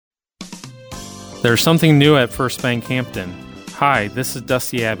There's something new at First Bank Hampton. Hi, this is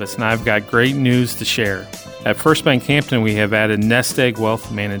Dusty Abbas, and I've got great news to share. At First Bank Hampton, we have added Nest Egg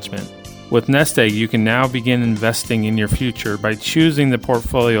Wealth Management. With Nest Egg, you can now begin investing in your future by choosing the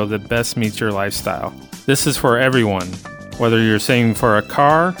portfolio that best meets your lifestyle. This is for everyone, whether you're saving for a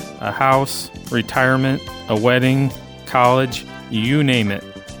car, a house, retirement, a wedding, college, you name it.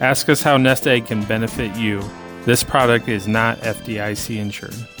 Ask us how Nest Egg can benefit you. This product is not FDIC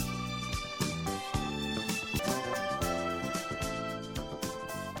insured.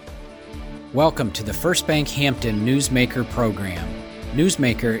 Welcome to the First Bank Hampton Newsmaker program.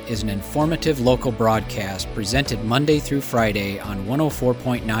 Newsmaker is an informative local broadcast presented Monday through Friday on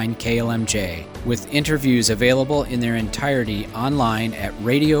 104.9 KLMJ, with interviews available in their entirety online at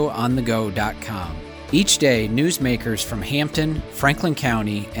radioonthego.com. Each day, newsmakers from Hampton, Franklin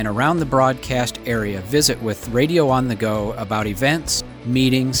County, and around the broadcast area visit with Radio on the Go about events,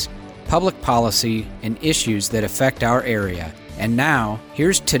 meetings, public policy, and issues that affect our area. And now,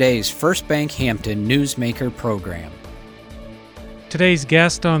 here's today's First Bank Hampton Newsmaker program. Today's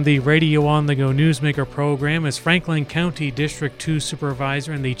guest on the Radio on the Go Newsmaker program is Franklin County District 2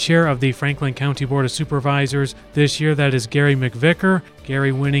 Supervisor and the Chair of the Franklin County Board of Supervisors this year. That is Gary McVicker.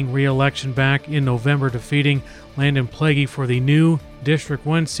 Gary winning re-election back in November, defeating Landon Plaguey for the new District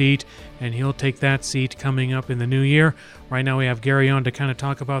 1 seat, and he'll take that seat coming up in the new year. Right now we have Gary on to kind of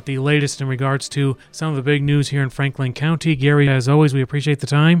talk about the latest in regards to some of the big news here in Franklin County. Gary, as always, we appreciate the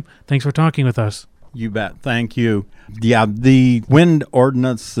time. Thanks for talking with us. You bet. Thank you. Yeah, the wind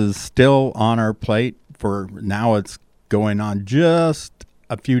ordinance is still on our plate. For now, it's going on just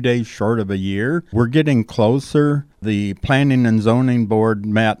a few days short of a year. We're getting closer. The Planning and Zoning Board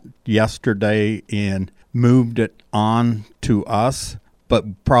met yesterday and moved it on to us,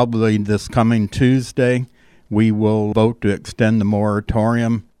 but probably this coming Tuesday, we will vote to extend the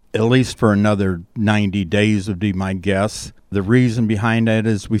moratorium, at least for another 90 days would be my guess. The reason behind that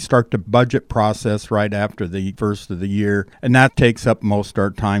is we start the budget process right after the first of the year, and that takes up most of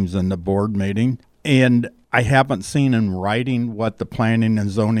our times in the board meeting. And I haven't seen in writing what the Planning and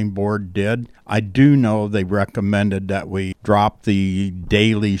Zoning Board did. I do know they recommended that we drop the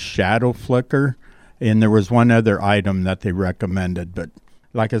daily shadow flicker, and there was one other item that they recommended. But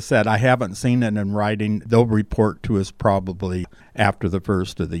like I said, I haven't seen it in writing. They'll report to us probably after the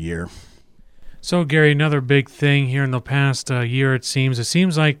first of the year. So, Gary, another big thing here in the past year, it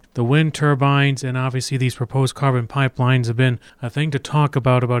seems like the wind turbines and obviously these proposed carbon pipelines have been a thing to talk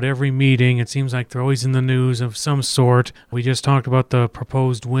about every meeting. It seems like they're always in the news of some sort. We just talked about the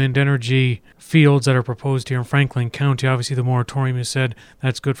proposed wind energy fields that are proposed here in Franklin County. Obviously, the moratorium has said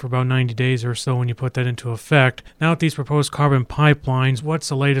that's good for about 90 days or so when you put that into effect. Now, with these proposed carbon pipelines, what's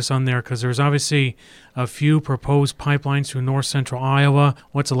the latest on there? Because there's obviously a few proposed pipelines through north central Iowa.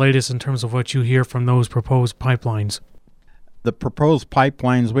 What's the latest in terms of what you hear from those proposed pipelines? The proposed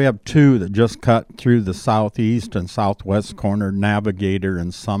pipelines, we have two that just cut through the southeast and southwest corner, Navigator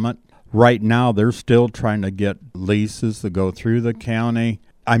and Summit. Right now, they're still trying to get leases to go through the county.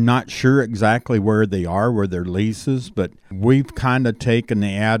 I'm not sure exactly where they are, where they're leases, but we've kind of taken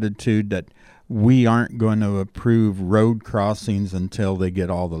the attitude that we aren't going to approve road crossings until they get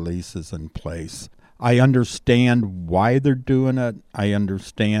all the leases in place. I understand why they're doing it. I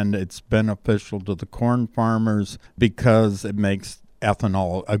understand it's beneficial to the corn farmers because it makes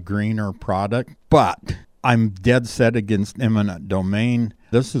ethanol a greener product. But I'm dead set against eminent domain.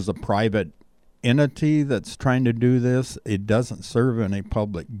 This is a private entity that's trying to do this. It doesn't serve any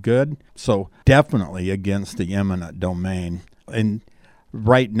public good. So definitely against the eminent domain. And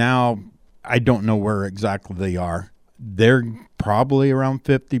right now, I don't know where exactly they are. They're probably around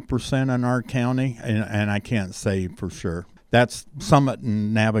 50% in our county, and I can't say for sure. That's Summit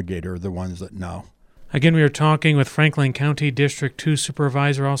and Navigator are the ones that know. Again, we are talking with Franklin County District 2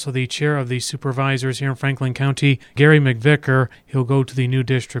 Supervisor, also the Chair of the Supervisors here in Franklin County, Gary McVicker. He'll go to the new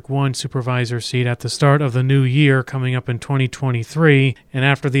District 1 Supervisor seat at the start of the new year coming up in 2023. And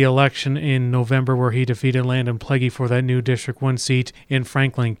after the election in November where he defeated Landon Plaguey for that new District 1 seat in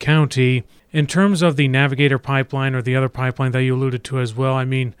Franklin County. In terms of the Navigator pipeline or the other pipeline that you alluded to as well, I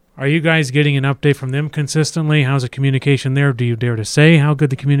mean, are you guys getting an update from them consistently? How's the communication there? Do you dare to say how good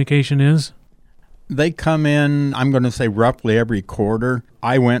the communication is? They come in, I'm going to say roughly every quarter.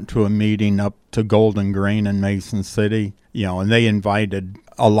 I went to a meeting up to Golden Grain in Mason City, and they invited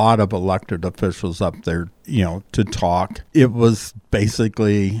a lot of elected officials up there, to talk. It was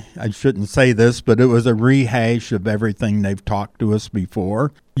basically, I shouldn't say this, but it was a rehash of everything they've talked to us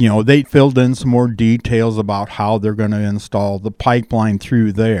before. They filled in some more details about how they're going to install the pipeline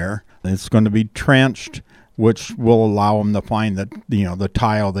through there. It's going to be trenched which will allow them to find the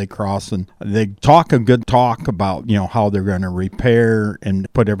tile they cross, and they talk a good talk about how they're going to repair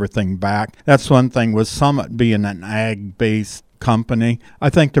and put everything back. That's one thing with Summit being an ag-based company. I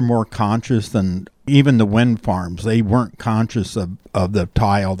think they're more conscious than even the wind farms. They weren't conscious of the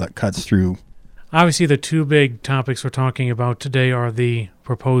tile that cuts through. Obviously, the two big topics we're talking about today are the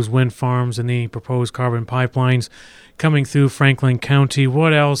proposed wind farms and the proposed carbon pipelines coming through Franklin County.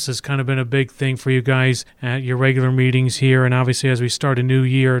 What else has kind of been a big thing for you guys at your regular meetings here? And obviously, as we start a new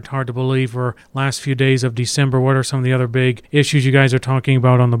year, it's hard to believe we're last few days of December. What are some of the other big issues you guys are talking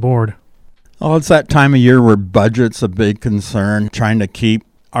about on the board? Well, it's that time of year where budget's a big concern, trying to keep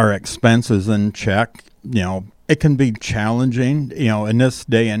our expenses in check. It can be challenging, in this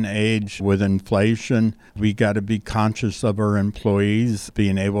day and age with inflation. We got to be conscious of our employees,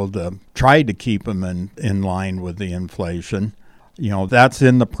 being able to try to keep them in line with the inflation. That's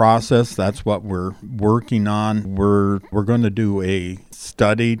in the process. That's what we're working on. We're going to do a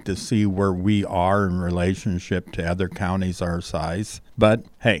study to see where we are in relationship to other counties our size. But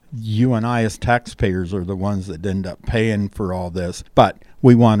hey, you and I as taxpayers are the ones that end up paying for all this. But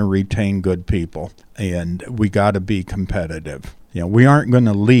we want to retain good people, and we got to be competitive. We aren't going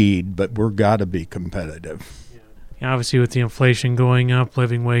to lead, but we're got to be competitive. Obviously, with the inflation going up,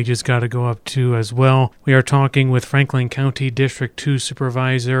 living wages got to go up too as well. We are talking with Franklin County District 2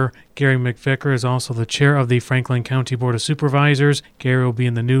 Supervisor Gary McVicker, is also the chair of the Franklin County Board of Supervisors. Gary will be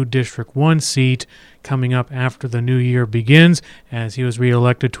in the new District 1 seat coming up after the new year begins, as he was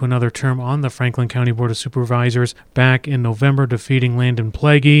reelected to another term on the Franklin County Board of Supervisors back in November, defeating Landon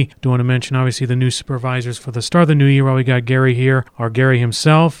Plaguey. Do want to mention, obviously, the new supervisors for the start of the new year while we got Gary here are Gary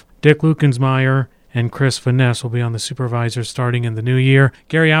himself, Dick Lukensmeyer, and Chris Finesse will be on the supervisors starting in the new year.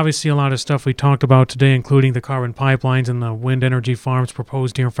 Gary, obviously a lot of stuff we talked about today, including the carbon pipelines and the wind energy farms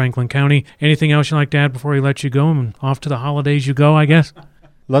proposed here in Franklin County. Anything else you'd like to add before we let you go and off to the holidays you go, I guess?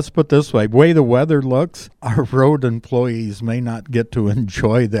 Let's put it this way. The way the weather looks, our road employees may not get to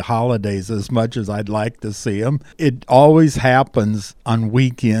enjoy the holidays as much as I'd like to see them. It always happens on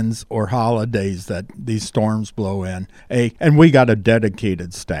weekends or holidays that these storms blow in. And we got a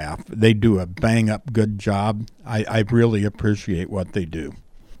dedicated staff. They do a bang-up good job. I really appreciate what they do.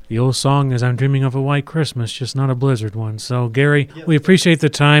 The old song is I'm dreaming of a white Christmas, just not a blizzard one. So, Gary, we appreciate the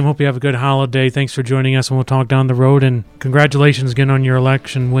time. Hope you have a good holiday. Thanks for joining us, and we'll talk down the road. And congratulations again on your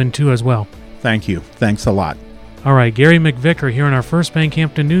election win, too, as well. Thank you. Thanks a lot. All right, Gary McVicker here on our First Bank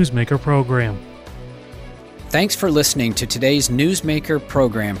Hampton Newsmaker program. Thanks for listening to today's Newsmaker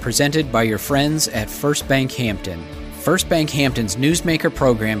program presented by your friends at First Bank Hampton. First Bank Hampton's Newsmaker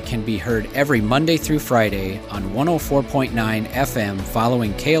program can be heard every Monday through Friday on 104.9 FM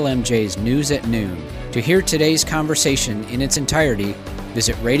following KLMJ's News at Noon. To hear today's conversation in its entirety,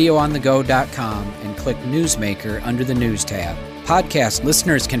 visit radioonthego.com and click Newsmaker under the News tab. Podcast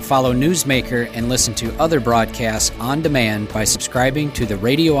listeners can follow Newsmaker and listen to other broadcasts on demand by subscribing to the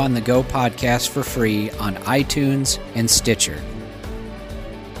Radio on the Go podcast for free on iTunes and Stitcher.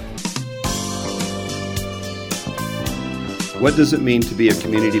 What does it mean to be a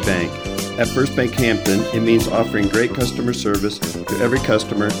community bank? At First Bank Hampton, it means offering great customer service to every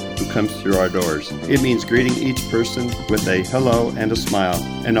customer who comes through our doors. It means greeting each person with a hello and a smile,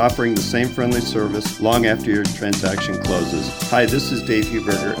 and offering the same friendly service long after your transaction closes. Hi, this is Dave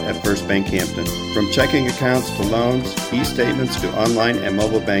Huberger at First Bank Hampton. From checking accounts to loans, e-statements to online and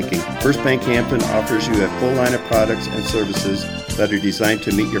mobile banking, First Bank Hampton offers you a full line of products and services that are designed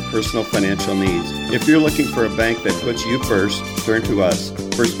to meet your personal financial needs. If you're looking for a bank that puts you first, turn to us.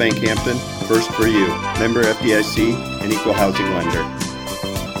 First Bank Hampton, first for you. Member FDIC, an equal housing lender.